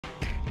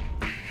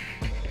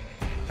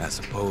I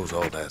suppose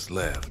all that's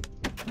left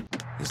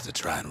is to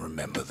try and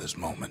remember this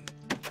moment.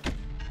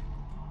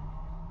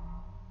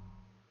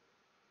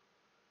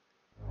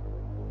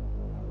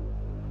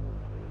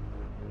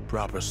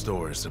 Proper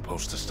story's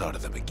supposed to start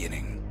at the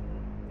beginning.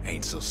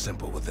 Ain't so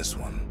simple with this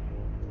one.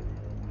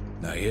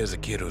 Now here's a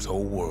kid whose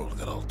whole world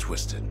got all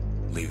twisted,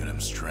 leaving him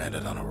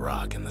stranded on a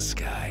rock in the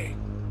sky.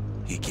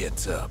 He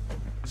gets up,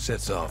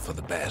 sets off for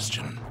the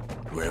Bastion,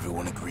 where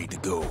everyone agreed to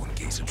go in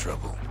case of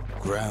trouble.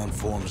 Ground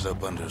forms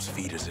up under his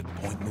feet as if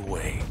pointing the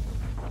way.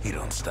 He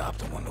don't stop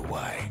to wonder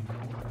why.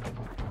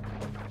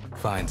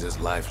 Finds his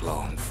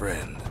lifelong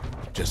friend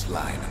just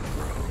lying in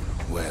the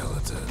road. Well,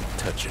 it's a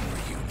touching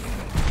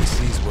reunion. He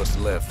sees what's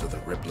left of the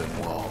rippling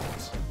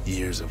walls.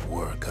 Years of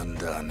work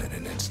undone in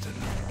an instant.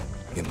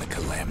 In the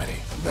calamity,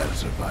 that a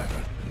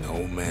survivor?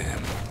 No,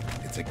 ma'am.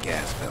 It's a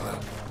gas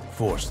fella,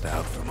 forced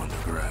out from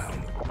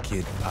underground.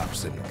 Kid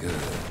pops him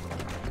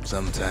good.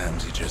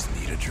 Sometimes you just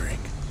need a drink.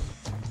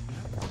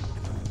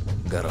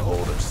 Gotta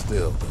hold her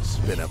still to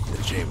spin up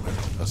the chamber.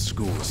 A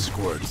school of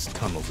squirts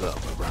tunnels up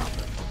around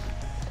him.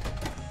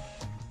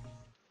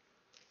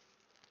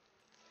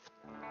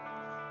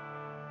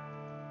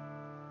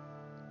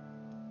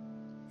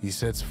 He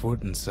sets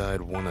foot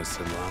inside one of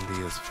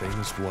Celandia's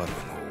famous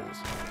watering holes.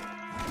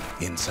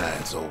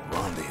 Inside's old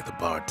Rondi, the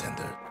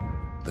bartender.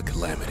 The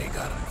calamity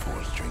got him for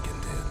his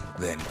drinking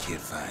did. Then Kid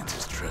finds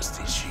his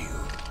trusty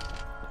shield.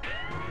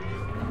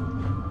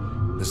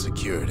 The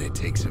security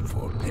takes him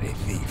for a petty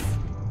thief.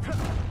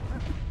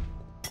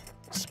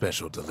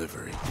 Special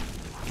delivery.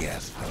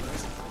 Gas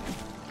fellas.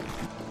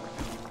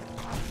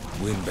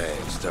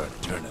 Windbags start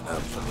turning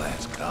up for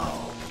last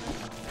call.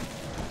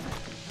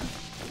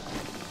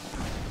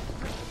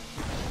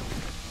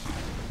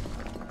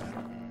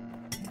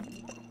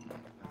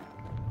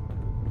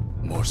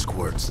 More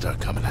squirts start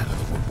coming out of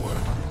the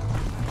woodwork.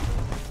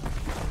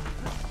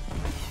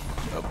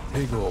 A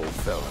big old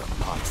fella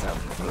pops out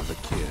in front of the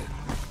kid.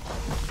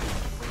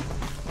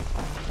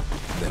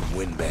 Then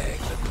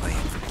windbags are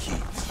playing for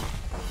keeps.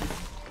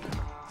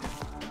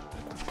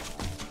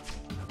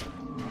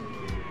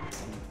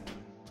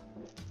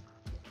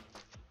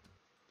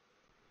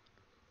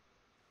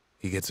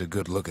 He gets a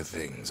good look at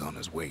things on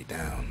his way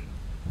down.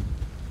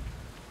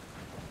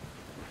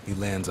 He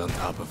lands on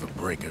top of a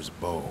breaker's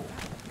bow,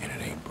 and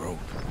it ain't broke.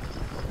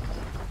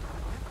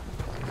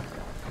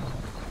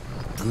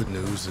 Good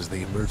news is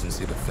the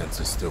emergency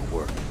defenses still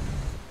work.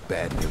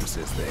 Bad news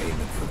is they're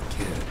aiming for the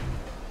kid.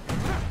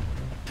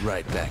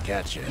 Right back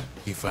at you,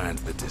 he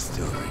finds the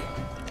distillery,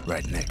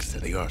 right next to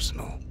the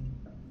arsenal.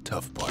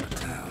 Tough part of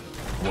town.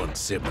 One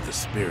sip of the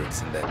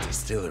spirits in that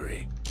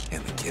distillery,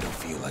 and the kid'll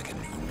feel like a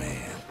new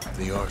man.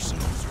 The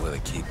arsenal's where the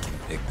kid can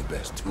pick the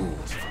best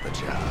tools for the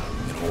job.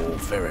 An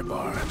old ferry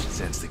barge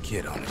sends the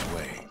kid on his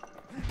way.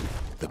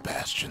 The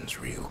Bastion's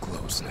real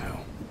close now.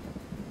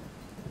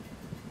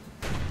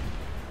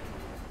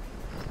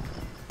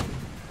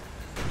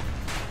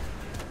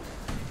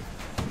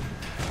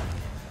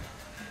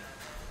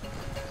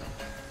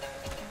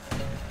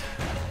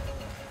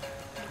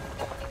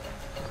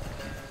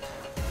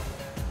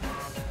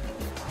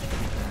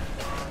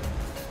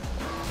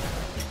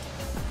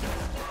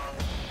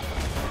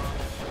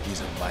 He's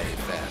a mighty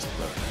fast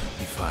learner.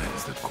 He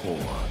finds the core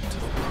to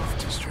the Wolf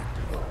District.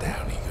 Well,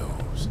 down he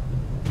goes.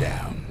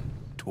 Down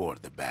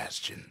toward the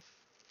Bastion.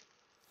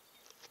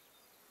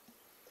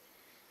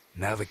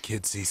 Now the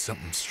kid sees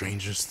something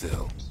stranger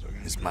still.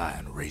 His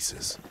mind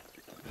races.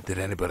 Did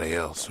anybody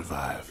else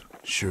survive?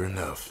 Sure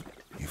enough,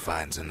 he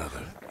finds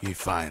another. He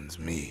finds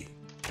me.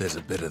 There's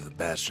a bit of the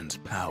Bastion's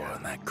power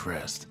in that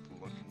crest.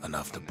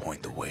 Enough to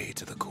point the way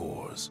to the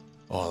cores.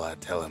 All I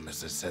tell him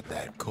is to set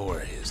that core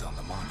of his on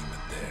the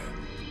monument there.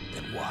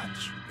 Then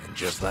watch. And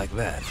just like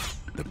that,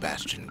 the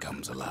Bastion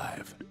comes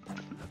alive.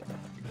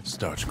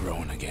 Starts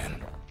growing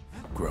again.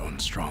 Growing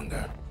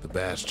stronger. The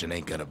Bastion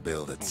ain't gonna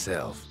build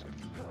itself.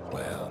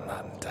 Well,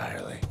 not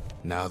entirely.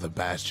 Now the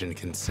Bastion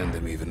can send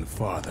him even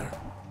farther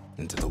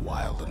into the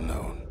wild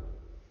unknown.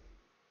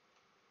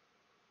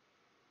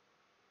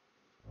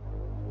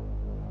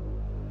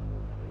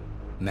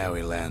 Now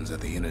he lands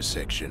at the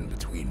intersection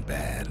between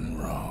bad and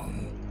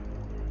wrong.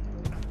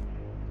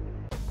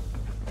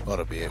 Ought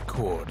to be a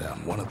core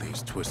down one of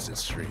these twisted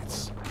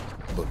streets.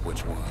 But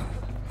which one?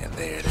 And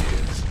there it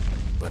is.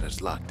 But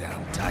it's locked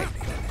down tight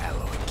in an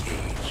alloy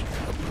cage.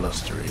 A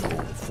blustery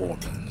old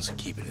foreman's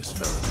keeping his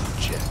fellas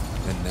in check.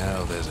 And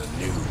now there's a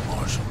new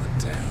marshal in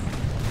town.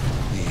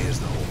 He hears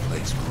the whole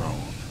place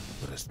groan,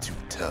 but it's too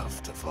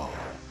tough to fall.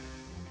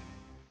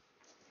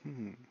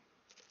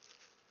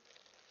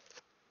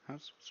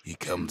 He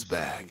comes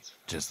back,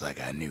 just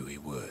like I knew he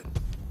would.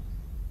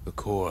 The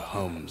core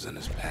hums in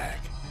his pack.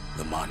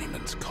 The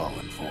monument's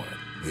calling for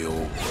it. The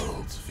old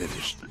world's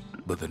finished,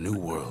 but the new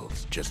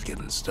world's just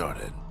getting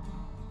started.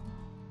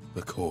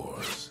 The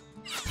cores,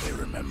 they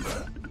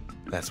remember.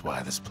 That's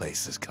why this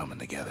place is coming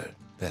together.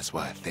 That's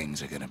why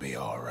things are gonna be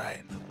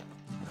alright.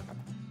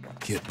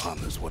 Kid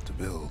ponders what to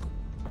build.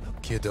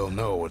 Kid don't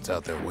know what's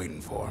out there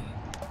waiting for him.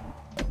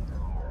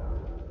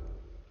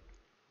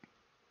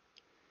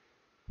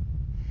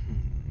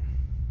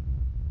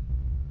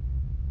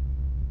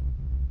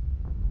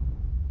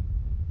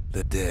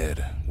 The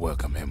dead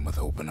welcome him with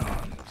open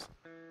arms.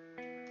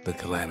 The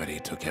calamity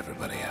took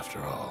everybody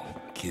after all.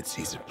 Kid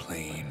sees it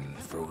plain,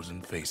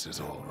 frozen faces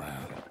all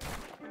around.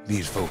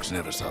 These folks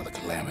never saw the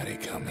calamity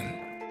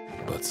coming,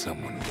 but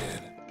someone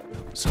did.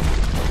 Someone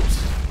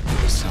close.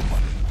 It was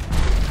someone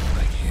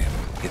like him.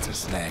 It's a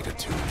snag or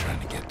two trying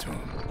to get to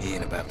him. He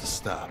ain't about to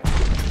stop,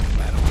 no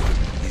matter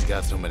what. He's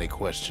got so many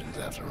questions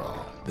after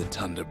all. The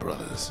Thunder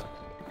brothers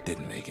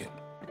didn't make it.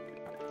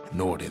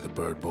 Nordy the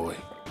bird boy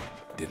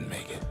didn't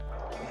make it.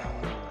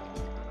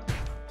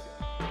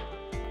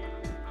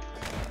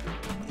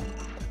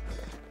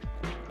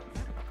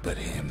 But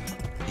him,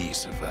 he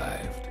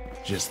survived.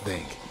 Just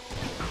think,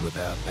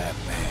 without that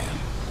man,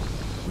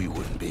 we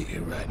wouldn't be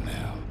here right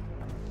now,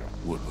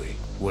 would we?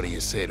 What do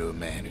you say to a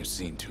man who's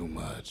seen too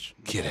much?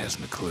 Kid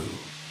hasn't a clue,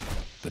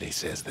 but he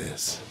says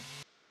this.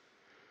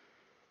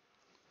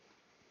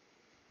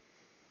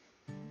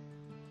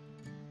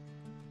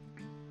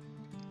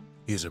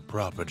 He's a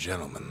proper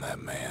gentleman,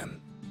 that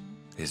man.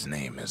 His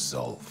name is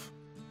Zolf.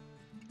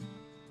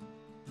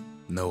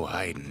 No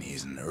hiding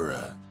he's an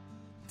Ura.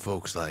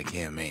 Folks like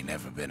him ain't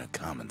never been a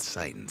common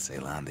sight in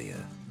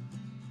Caelondia.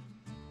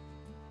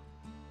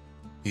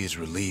 He's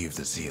relieved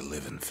to see a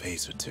living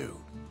face or two.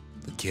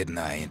 The kid and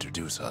I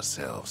introduce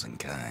ourselves in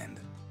kind.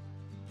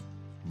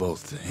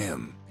 Both to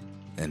him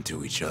and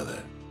to each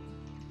other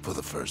for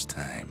the first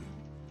time.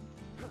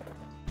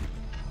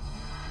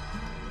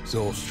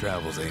 Zolf's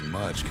travels ain't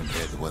much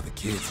compared to what the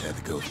kids had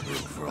to go through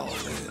for all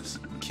this.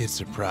 Kid's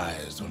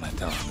surprised when I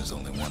tell him there's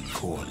only one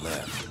cord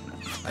left.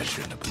 I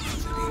shouldn't have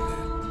believed it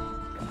either.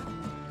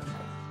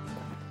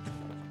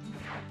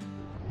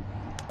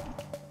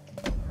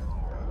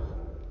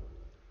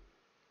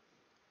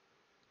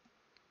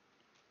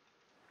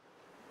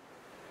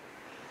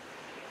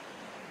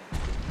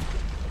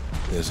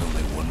 There's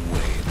only one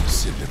way to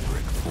Cinder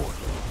Brick Fort.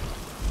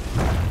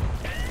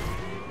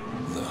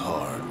 The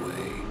hard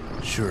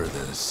way. Sure,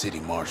 the city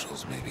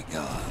marshals may be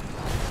gone,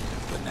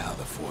 but now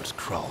the fort's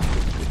crawling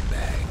with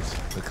windbags.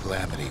 The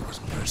calamity was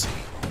mercy.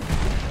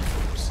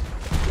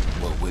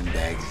 Well,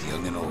 windbags,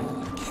 young and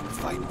old, keep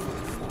fighting for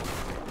the fort.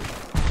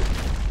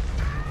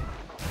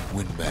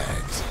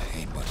 Windbags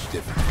ain't much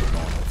different from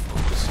normal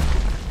folks.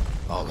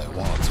 All they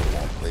want's a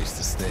warm place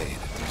to stay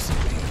and a decent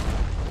meal.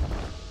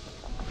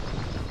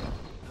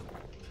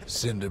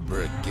 Cinder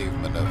Brick gave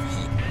them enough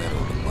heat and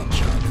metal to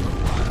munch on for a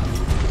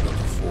while, but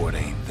the fort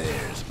ain't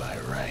theirs by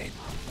right.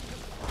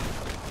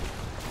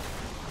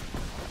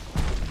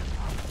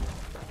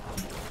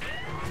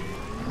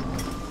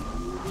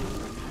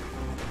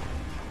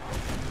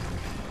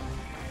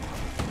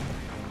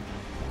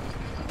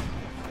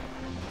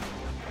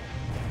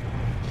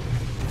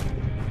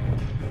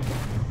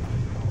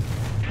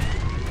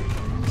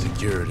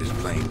 Security's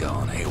plain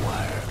gone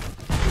haywire.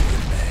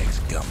 The bags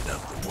gummed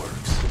up the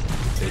works.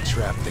 They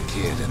trapped the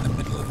kid in the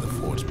middle of the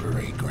fort's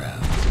parade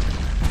grounds.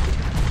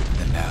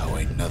 And now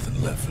ain't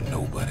nothing left for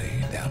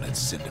nobody down at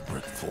Cinder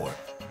Brick Fort.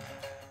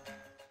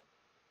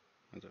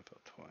 As I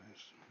felt twice.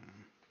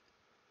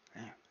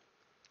 Yeah.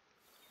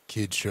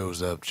 Kid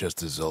shows up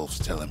just as Zolf's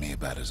telling me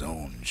about his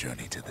own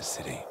journey to the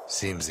city.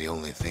 Seems the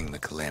only thing the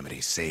calamity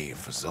saved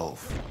for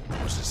Zolf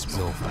was his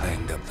smoke. Zolf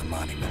banged up the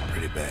monument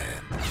pretty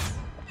bad.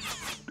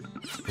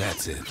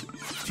 That's it. A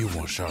few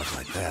more shards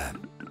like that,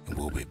 and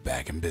we'll be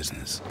back in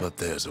business. But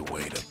there's a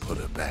way to put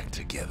her back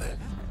together.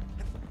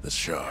 The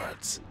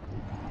shards.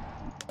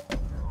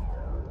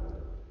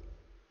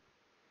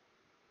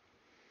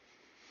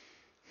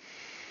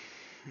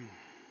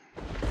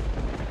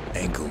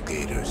 Ankle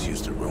gators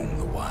used to roam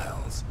the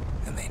wilds,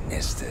 and they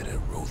nested at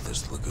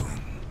Rothless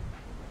Lagoon.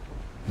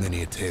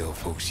 Many a tale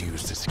folks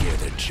used to scare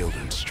their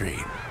children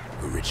straight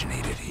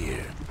originated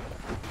here.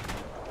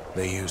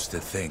 They used to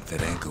think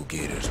that ankle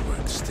gators were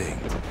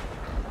extinct.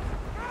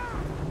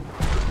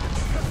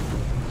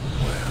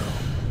 Well,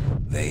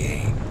 they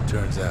ain't.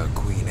 Turns out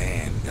Queen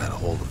Anne got a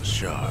hold of a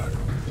shard.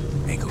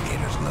 Ankle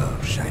gators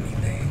love shiny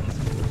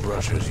things. The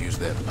brushers use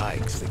their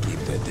pikes to keep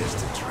their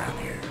distance around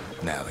here.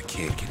 Now the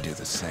kid can do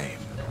the same.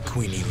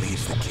 Queenie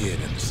leads the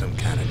kid into some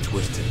kind of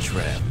twisted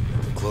trap.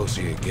 The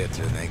closer you get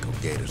to an ankle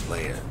gator's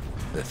lair,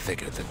 the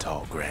thicker the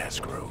tall grass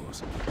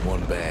grows.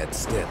 One bad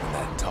step in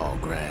that tall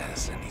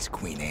grass and he's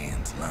Queen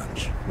Anne's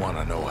lunch.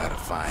 Wanna know how to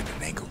find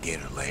an ankle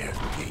gator lair?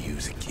 You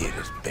use a kid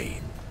as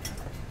bait.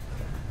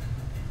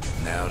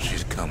 Now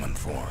she's coming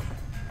for him.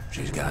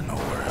 She's got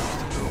nowhere else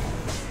to go.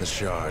 The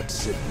shard's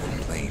sitting in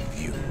plain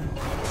view.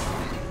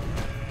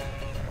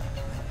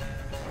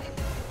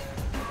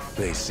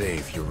 They say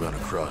if you run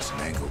across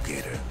an ankle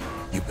gator,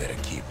 you better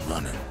keep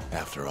running.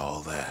 After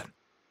all that,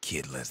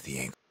 kid lets the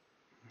ankle.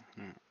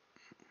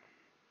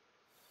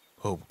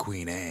 Hope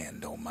Queen Anne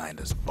don't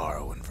mind us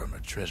borrowing from her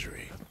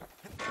treasury.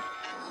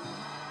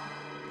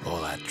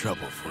 All that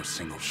trouble for a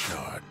single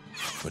shard.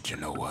 But you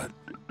know what?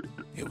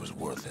 It was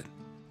worth it.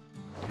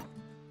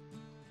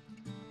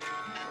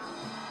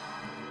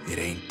 It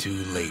ain't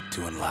too late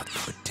to unlock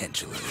the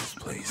potential of this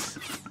place.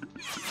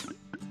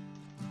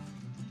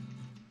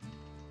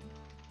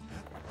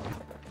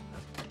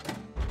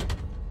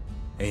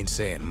 Ain't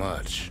saying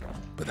much,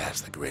 but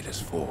that's the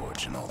greatest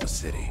forge in all the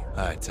city.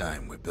 High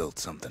time we built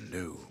something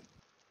new.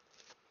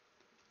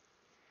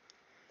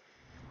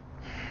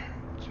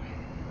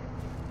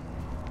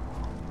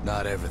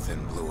 Not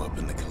everything blew up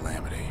in the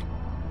calamity.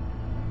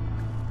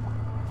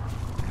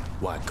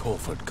 Why,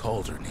 Colford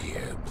Cauldron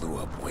here blew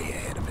up way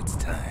ahead of its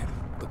time.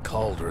 The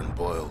cauldron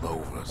boiled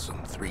over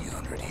some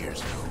 300 years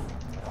ago.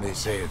 They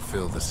say it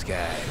filled the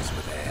skies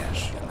with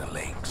ash and the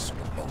lakes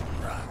with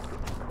molten rock.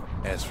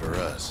 As for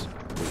us,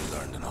 we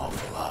learned an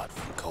awful lot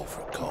from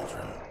Colford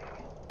Cauldron.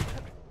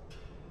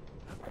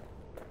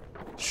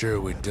 Sure,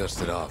 we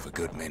dusted off a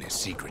good many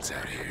secrets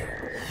out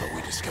here, but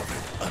we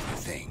discovered other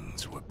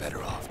things we're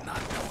better off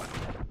not knowing.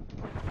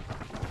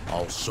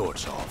 All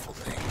sorts of awful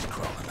things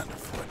crawling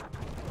underfoot.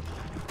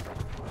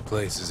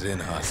 Place as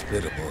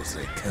inhospitable as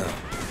they come.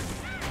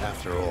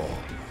 After all,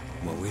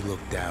 when we look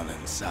down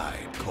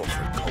inside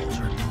Colford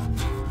Cauldron,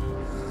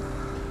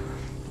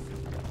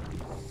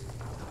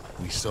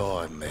 we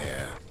saw in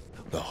there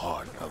the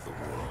heart of the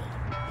world.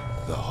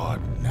 The heart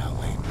now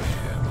laid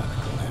bare by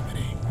the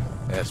calamity.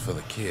 As for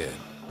the kid,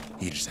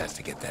 he just has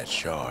to get that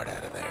shard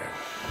out of there.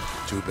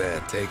 Too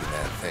bad taking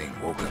that thing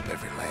woke up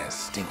every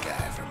last stink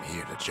eye from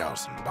here to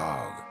Charleston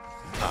Bog.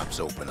 Pops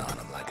open on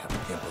him like a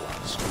pimple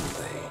on a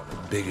school day.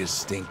 Biggest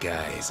stink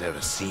eye he's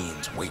ever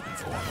seen's waiting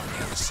for him on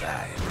the other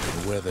side.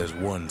 But where there's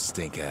one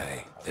stink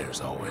eye, there's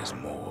always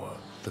more.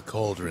 The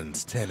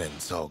cauldron's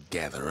tenants all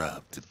gather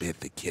up to bid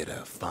the kid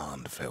a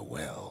fond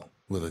farewell.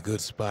 With a good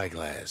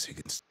spyglass, you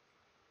can...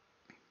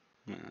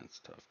 Yeah, it's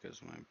tough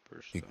because my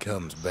burst. He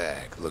comes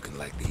back looking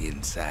like the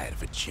inside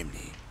of a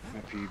chimney. My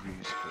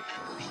PB's put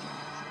burst.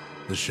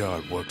 The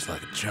shard works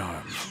like a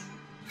charm.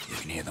 You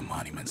can hear the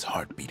monument's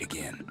heartbeat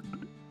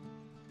again.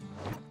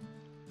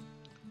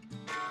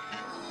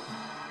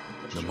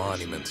 The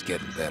monument's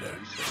getting better.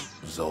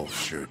 Zolf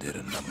sure did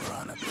a number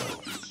on it,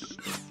 though.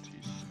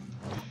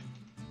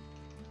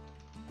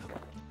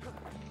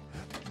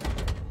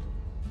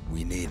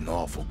 We need an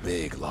awful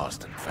big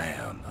lost and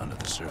found under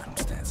the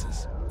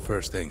circumstances.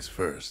 First things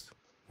first,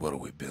 what do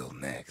we build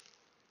next?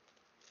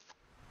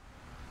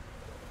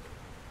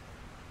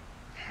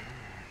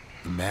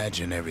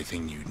 Imagine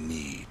everything you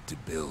need to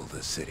build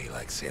a city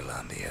like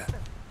Zealandia.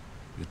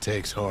 It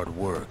takes hard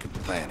work and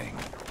planning,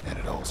 and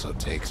it also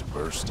takes a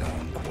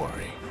burstone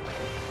quarry.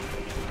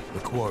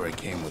 The quarry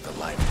came with a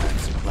lifetime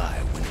supply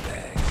of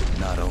windbags.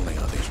 Not only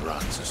are these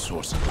rocks a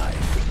source of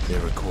life, they're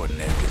recording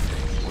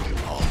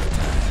everything, all the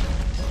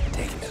time,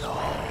 taking it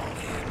all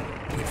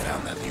in. We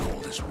found that the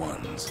oldest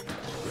ones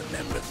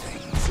remember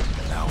things.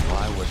 Now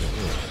why would the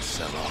Earth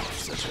sell off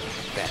such a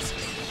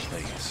fascinating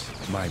place?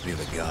 Might be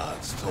the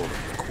gods told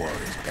them the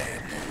quarry's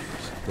bad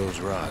news. Those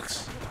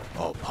rocks,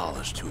 all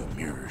polished to a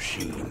mirror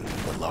sheen,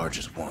 the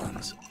largest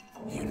ones,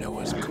 you know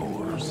as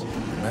cores.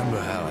 Remember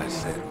how I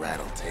said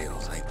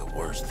rattletails ain't the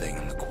worst thing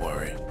in the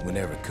quarry? We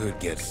never could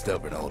get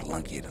stubborn old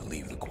Lunky to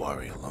leave the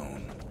quarry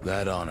alone.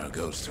 That honor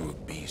goes to a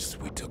beast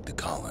we took to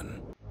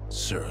Colin,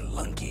 Sir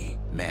Lunky.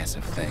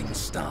 Massive things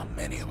stomped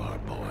many of our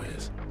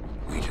boys.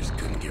 We just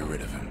couldn't get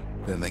rid of him.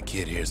 Then the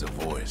kid hears a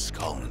voice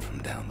calling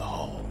from down the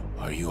hall.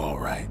 Are you all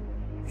right?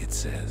 It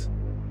says.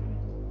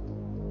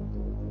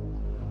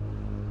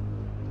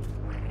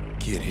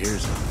 Kid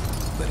hears him,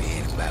 but he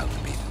ain't about to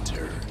be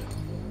deterred.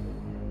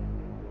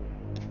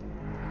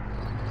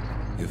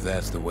 If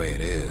that's the way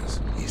it is,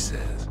 he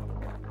says,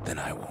 then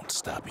I won't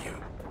stop you.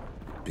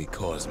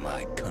 Because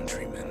my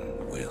countrymen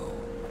will.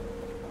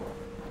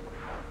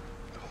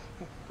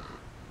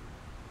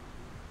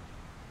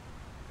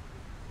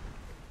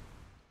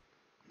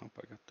 Hope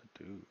I got the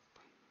dupe.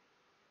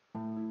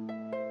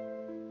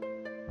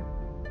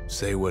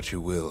 Say what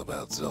you will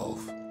about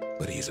Zolf,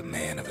 but he's a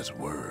man of his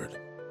word.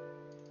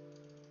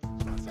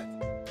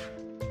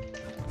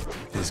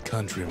 His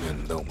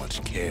countrymen don't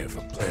much care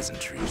for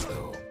pleasantries,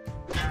 though.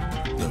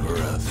 The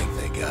Hura think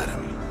they got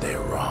him. They're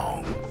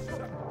wrong.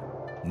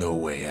 No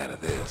way out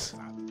of this.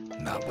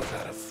 Not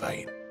without a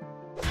fight.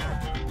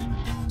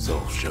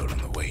 Zolf showed him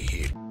the way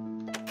here.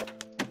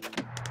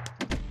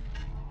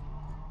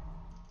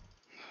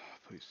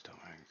 Please tell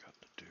me I got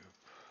the dupe.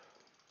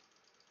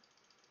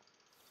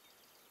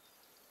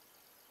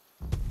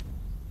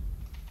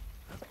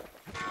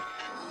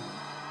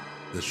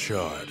 The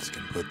shards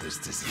can put this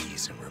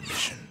disease in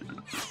remission,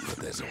 but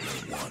there's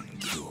only one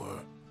cure.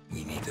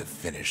 We need to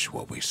finish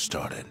what we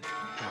started.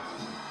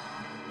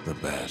 The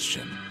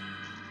Bastion.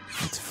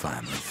 It's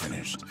finally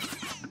finished.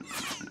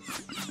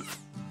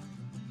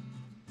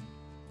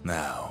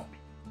 Now,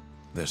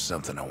 there's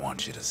something I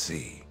want you to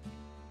see.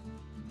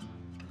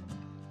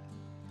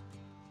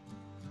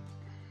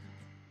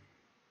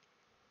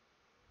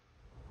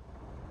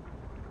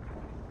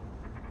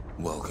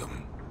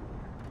 Welcome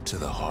to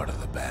the heart of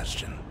the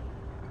Bastion.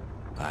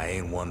 I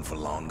ain't one for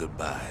long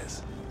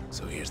goodbyes,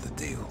 so here's the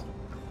deal.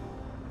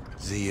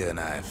 Zia and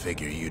I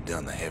figure you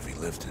done the heavy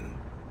lifting,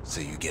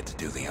 so you get to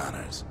do the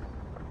honors.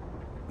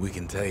 We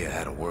can tell you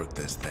how to work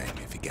this thing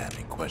if you got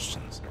any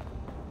questions.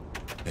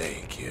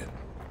 Hey, kid.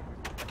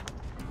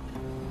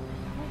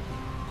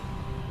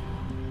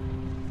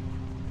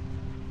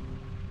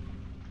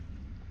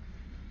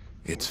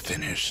 It's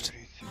finished.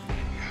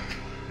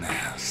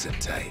 Now, sit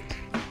tight.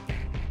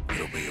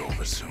 It'll be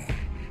over soon.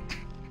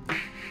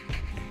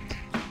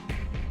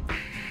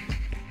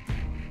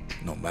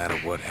 No matter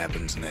what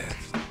happens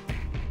next,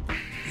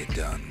 you're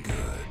done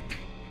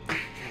good.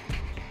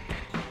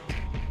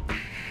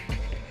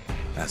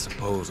 I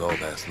suppose all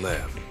that's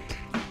left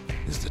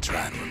is to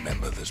try and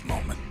remember this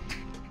moment.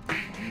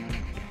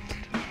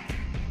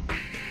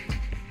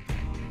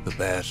 The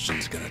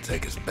Bastion's gonna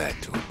take us back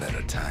to a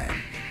better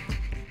time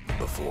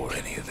before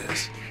any of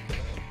this.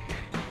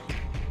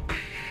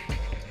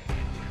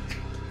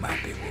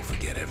 Might be we'll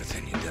forget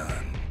everything you've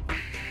done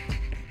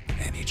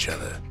and each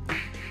other.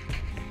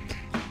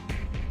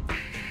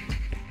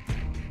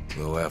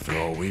 Though after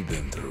all we've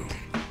been through,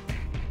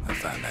 I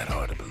find that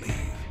hard to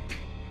believe.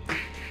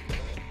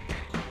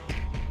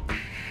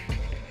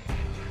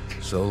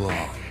 So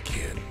long,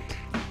 kid.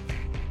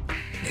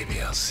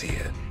 Maybe I'll see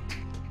you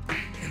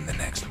in the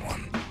next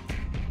one.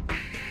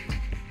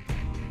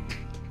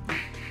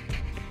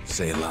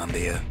 Say,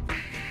 Landia,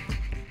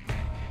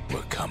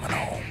 we're coming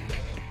home.